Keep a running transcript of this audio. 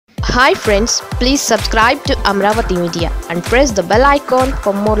Hi friends, please subscribe to Amaravathi Media and press the bell icon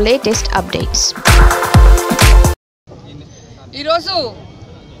for more latest updates. ఈరోజు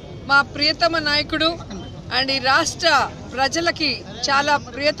మా ప్రియతమ నాయకుడు and ఈ రాష్ట్ర ప్రజలకి చాలా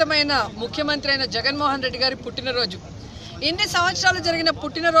ప్రియతమైన ముఖ్యమంత్రి అయిన జగన్మోహన్ రెడ్డి గారి పుట్టినరోజు. ఇన్ని సంవత్సరాలు జరిగిన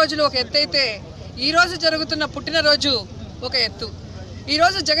పుట్టినరోజులు ఒక ఎత్తు అయితే ఈరోజు జరుగుతున్న పుట్టినరోజు ఒక ఎత్తు.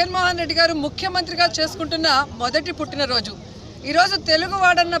 ఈరోజు జగన్మోహన్ రెడ్డి గారు ముఖ్యమంత్రిగా చేసుకుంటున్న మొదటి పుట్టినరోజు. ఈరోజు తెలుగు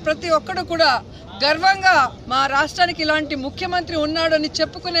వాడన్న ప్రతి ఒక్కడు కూడా గర్వంగా మా రాష్ట్రానికి ఇలాంటి ముఖ్యమంత్రి ఉన్నాడని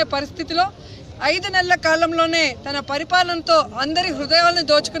చెప్పుకునే పరిస్థితిలో 5 నెలల కాలంలోనే తన పరిపాలనతో అందరి హృదయాలను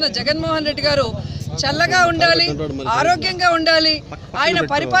దోచుకున్న జగన్మోహన్ రెడ్డి గారు చల్లగా ఉండాలి, ఆరోగ్యంగా ఉండాలి. ఆయన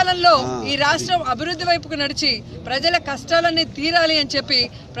పరిపాలనలో ఈ రాష్ట్రం అభివృద్ధి వైపుకు నడిచి ప్రజల కష్టాలన్నీ తీరాలి అని చెప్పి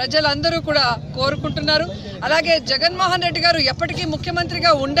ప్రజలందరూ కూడా కోరుకుంటున్నారు. అలాగే జగన్మోహన్ రెడ్డి గారు ఎప్పటికీ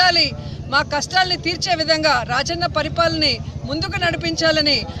ముఖ్యమంత్రిగా ఉండాలి, మా కష్టాలని తీర్చే విధంగా రాజన్న పరిపాలనని ముందుకు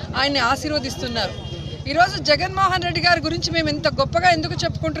నడిపించాలని ఆయన్ని ఆశీర్వదిస్తున్నారు. ఈరోజు జగన్మోహన్ రెడ్డి గారి గురించి మేము ఇంత గొప్పగా ఎందుకు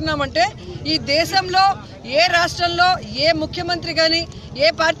చెప్పుకుంటున్నామంటే ఈ దేశంలో ఏ రాష్ట్రంలో ఏ ముఖ్యమంత్రి కానీ ఏ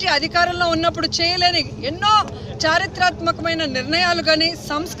పార్టీ అధికారంలో ఉన్నప్పుడు చేయలేని ఎన్నో చారిత్రాత్మకమైన నిర్ణయాలు కానీ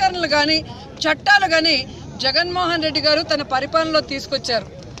సంస్కరణలు కానీ చట్టాలు కానీ జగన్మోహన్ రెడ్డి గారు తన పరిపాలనలో తీసుకొచ్చారు.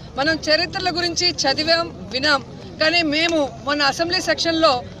 మనం చరిత్రల గురించి చదివాం, వినాం, కానీ మేము మొన్న అసెంబ్లీ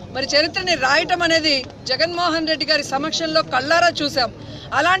సెక్షన్లో మరి చరిత్రని రాయటం అనేది జగన్మోహన్ రెడ్డి గారి సమక్షంలో కళ్ళారా చూసాం.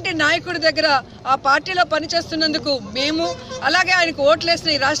 అలాంటి నాయకుడి దగ్గర ఆ పార్టీలో పనిచేస్తున్నందుకు మేము అలాగే ఆయనకు ఓట్లేసిన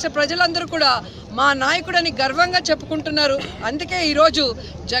ఈ రాష్ట్ర ప్రజలందరూ కూడా మా నాయకుడని గర్వంగా చెప్పుకుంటున్నారు. అందుకే ఈరోజు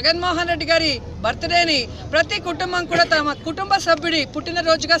జగన్మోహన్ రెడ్డి గారి బర్త్డేని ప్రతి కుటుంబం కూడా తమ కుటుంబ సభ్యుడి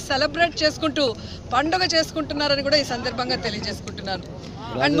పుట్టినరోజుగా సెలబ్రేట్ చేసుకుంటూ పండుగ చేసుకుంటున్నారని కూడా ఈ సందర్భంగా తెలియజేసుకుంటున్నాను.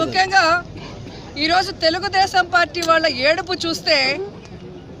 అండ్ ముఖ్యంగా ఈరోజు తెలుగుదేశం పార్టీ వాళ్ళ ఏడుపు చూస్తే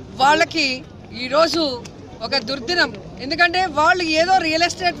వాళ్ళకి ఈరోజు ఒక దుర్దినం. ఎందుకంటే వాళ్ళు ఏదో రియల్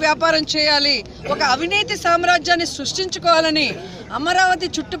ఎస్టేట్ వ్యాపారం చేయాలి, ఒక అవినీతి సామ్రాజ్యాన్ని సృష్టించుకోవాలని అమరావతి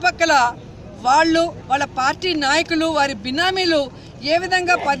చుట్టుపక్కల వాళ్ళు, వాళ్ళ పార్టీ నాయకులు, వారి బినామీలు ఏ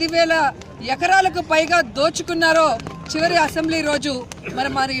విధంగా 10,000 ఎకరాలకు పైగా దోచుకున్నారో చివరి అసెంబ్లీ రోజు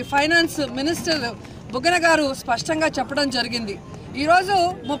మరి ఫైనాన్స్ మినిస్టర్ బుగ్గన గారు స్పష్టంగా చెప్పడం జరిగింది. ఈరోజు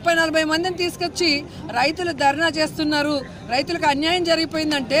 30-40 మందిని తీసుకొచ్చి రైతులు ధర్నా చేస్తున్నారు, రైతులకు అన్యాయం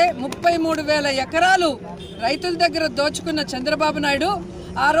జరిగిపోయిందంటే 33,000 ఎకరాలు రైతుల దగ్గర దోచుకున్న చంద్రబాబు నాయుడు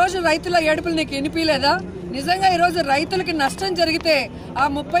ఆ రోజు రైతుల ఏడుపులు నీకు వినిపించలేదా? నిజంగా ఈరోజు రైతులకి నష్టం జరిగితే ఆ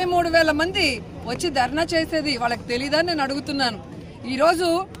 33,000 మంది వచ్చి ధర్నా చేసేది వాళ్ళకి తెలీదా నేను అడుగుతున్నాను. ఈరోజు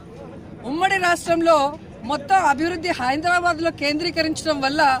ఉమ్మడి రాష్ట్రంలో మొత్తం అభివృద్ధి హైదరాబాద్లో కేంద్రీకరించడం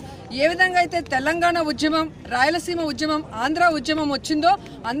వల్ల ఏ విధంగా అయితే తెలంగాణ ఉద్యమం, రాయలసీమ ఉద్యమం, ఆంధ్ర ఉద్యమం వచ్చిందో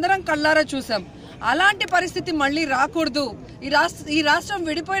అందరం కళ్ళారా చూసాం. అలాంటి పరిస్థితి మళ్ళీ రాకూడదు. ఈ రాష్ట్రం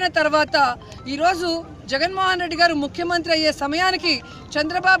విడిపోయిన తర్వాత ఈరోజు జగన్మోహన్ రెడ్డి గారు ముఖ్యమంత్రి అయ్యే సమయానికి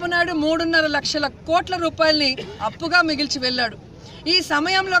చంద్రబాబు నాయుడు 3.5 లక్షల కోట్ల రూపాయలని అప్పుగా మిగిల్చి వెళ్ళాడు. ఈ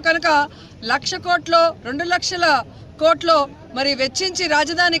సమయంలో కనుక 1,00,000 కోట్లో 2 లక్షల కోట్లో మరి వెచ్చించి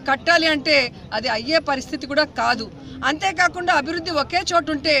రాజధాని కట్టాలి అంటే అది అయ్యే పరిస్థితి కూడా కాదు. అంతేకాకుండా అభివృద్ధి ఒకే చోటు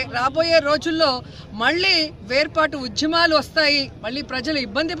ఉంటే రాబోయే రోజుల్లో మళ్ళీ వేర్పాటు ఉద్యమాలు వస్తాయి, మళ్ళీ ప్రజలు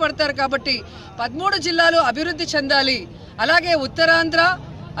ఇబ్బంది పడతారు. కాబట్టి 13 జిల్లాలు అభివృద్ధి చెందాలి, అలాగే ఉత్తరాంధ్ర,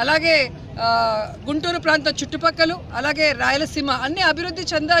 అలాగే గుంటూరు ప్రాంతం చుట్టుపక్కల, అలాగే రాయలసీమ అన్ని అభివృద్ధి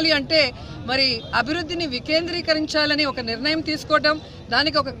చెందాలి అంటే మరి అభివృద్ధిని వికేంద్రీకరించాలని ఒక నిర్ణయం తీసుకోవటం,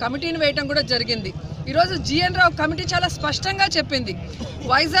 దానికి ఒక కమిటీని వేయటం కూడా జరిగింది. ఈరోజు జీఎన్ రావు కమిటీ చాలా స్పష్టంగా చెప్పింది,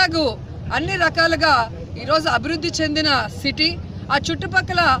 వైజాగ్ అన్ని రకాలుగా ఈరోజు అభివృద్ధి చెందిన సిటీ, ఆ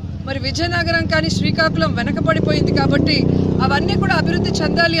చుట్టుపక్కల మరి విజయనగరం కానీ శ్రీకాకుళం వెనకబడిపోయింది. కాబట్టి అవన్నీ కూడా అభివృద్ధి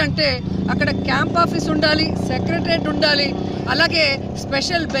చెందాలి అంటే అక్కడ క్యాంప్ ఆఫీస్ ఉండాలి, సెక్రటరేట్ ఉండాలి, అలాగే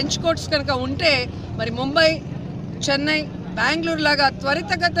స్పెషల్ బెంచ్ కోర్ట్స్ కనుక ఉంటే మరి ముంబై, చెన్నై, బెంగళూరు లాగా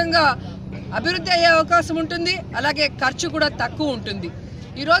త్వరితగతంగా అభివృద్ధి అయ్యే అవకాశం ఉంటుంది. అలాగే ఖర్చు కూడా తక్కువ ఉంటుంది.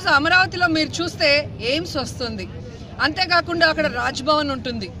 ఈరోజు అమరావతిలో మీరు చూస్తే ఎయిమ్స్ వస్తుంది, అంతేకాకుండా అక్కడ రాజ్భవన్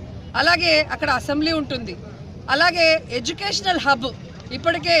ఉంటుంది, అలాగే అక్కడ అసెంబ్లీ ఉంటుంది, అలాగే ఎడ్యుకేషనల్ హబ్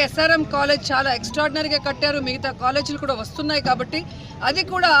ఇప్పటికే ఎస్ఆర్ఎం కాలేజ్ చాలా ఎక్స్ట్రాడినరీగా కట్టారు, మిగతా కాలేజీలు కూడా వస్తున్నాయి. కాబట్టి అది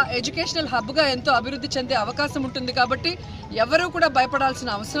కూడా ఎడ్యుకేషనల్ హబ్గా ఎంతో అభివృద్ధి చెందే అవకాశం ఉంటుంది. కాబట్టి ఎవరూ కూడా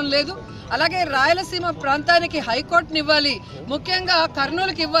భయపడాల్సిన అవసరం లేదు. అలాగే రాయలసీమ ప్రాంతానికి హైకోర్టుని ఇవ్వాలి, ముఖ్యంగా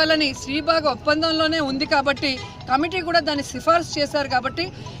కర్నూలుకి ఇవ్వాలని శ్రీబాగ్ ఒప్పందంలోనే ఉంది. కాబట్టి కమిటీ కూడా దాన్ని సిఫార్సు చేశారు. కాబట్టి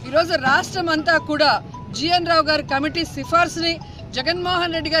ఈరోజు రాష్ట్రం అంతా కూడా జీఎన్ రావు గారి కమిటీ సిఫార్సుని,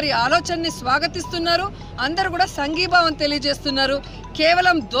 జగన్మోహన్ రెడ్డి గారి ఆలోచనని స్వాగతిస్తున్నారు. అందరూ కూడా సంఘీభావం తెలియజేస్తున్నారు.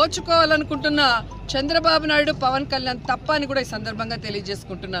 కేవలం దోచుకోవాలనుకుంటున్న చంద్రబాబు నాయుడు పవన్ కళ్యాణ్ తప్ప అని కూడా ఈ సందర్భంగా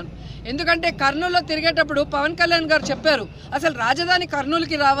తెలియజేసుకుంటున్నాను. ఎందుకంటే కర్నూలులో తిరిగేటప్పుడు పవన్ కళ్యాణ్ గారు చెప్పారు, అసలు రాజధాని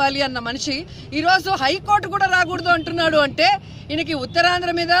కర్నూలుకి రావాలి అన్న మనిషి ఈరోజు హైకోర్టు కూడా రాకూడదు అంటున్నాడు. అంటే ఈయనకి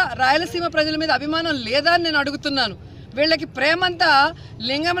ఉత్తరాంధ్ర మీద రాయలసీమ ప్రజల మీద అభిమానం లేదా అని నేను అడుగుతున్నాను. వీళ్ళకి ప్రేమంతా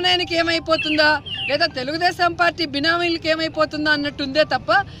లింగమనేనికి ఏమైపోతుందా లేదా తెలుగుదేశం పార్టీ బినామీలకి ఏమైపోతుందా అన్నట్టుందే తప్ప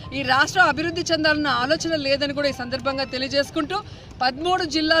ఈ రాష్ట్రం అభివృద్ధి చెందాలన్న ఆలోచన లేదని కూడా ఈ సందర్భంగా తెలియజేసుకుంటూ 13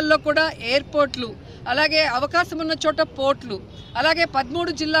 జిల్లాల్లో కూడా ఎయిర్పోర్ట్లు, అలాగే అవకాశం ఉన్న చోట పోర్ట్లు, అలాగే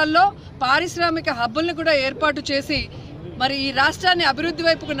 13 జిల్లాల్లో పారిశ్రామిక హబ్బుల్ని కూడా ఏర్పాటు చేసి మరి ఈ రాష్ట్రాన్ని అభివృద్ధి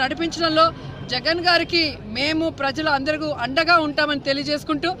వైపుకు నడిపించడంలో జగన్ గారికి మేము ప్రజలు అందరూ అండగా ఉంటామని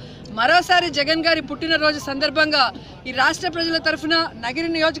తెలియజేసుకుంటూ మరోసారి జగన్ గారి పుట్టినరోజు సందర్భంగా ఈ రాష్ట్ర ప్రజల తరఫున, నగిరి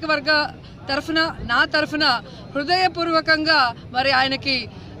నియోజకవర్గ తరఫున, నా తరఫున హృదయపూర్వకంగా మరి ఆయనకి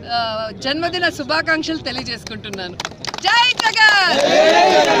జన్మదిన శుభాకాంక్షలు తెలియజేసుకుంటున్నాను. జై జగన్.